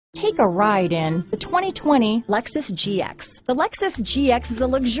Take a ride in the 2020 Lexus GX. The Lexus GX is a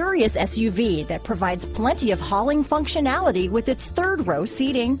luxurious SUV that provides plenty of hauling functionality with its third-row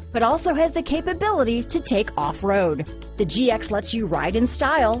seating, but also has the capability to take off-road. The GX lets you ride in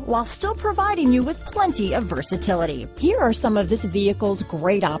style while still providing you with plenty of versatility. Here are some of this vehicle's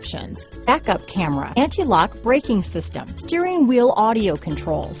great options: backup camera, anti-lock braking system, steering wheel audio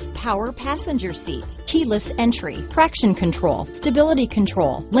controls, power passenger seat, keyless entry, traction control, stability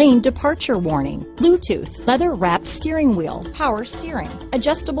control, lane departure warning, Bluetooth, leather-wrapped steering wheel, power steering,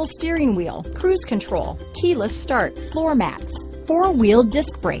 adjustable steering wheel, cruise control, keyless start, floor mats, four-wheel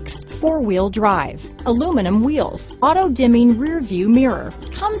disc brakes, four-wheel drive, aluminum wheels, auto-dimming rear view mirror.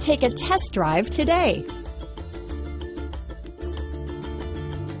 Come take a test drive today.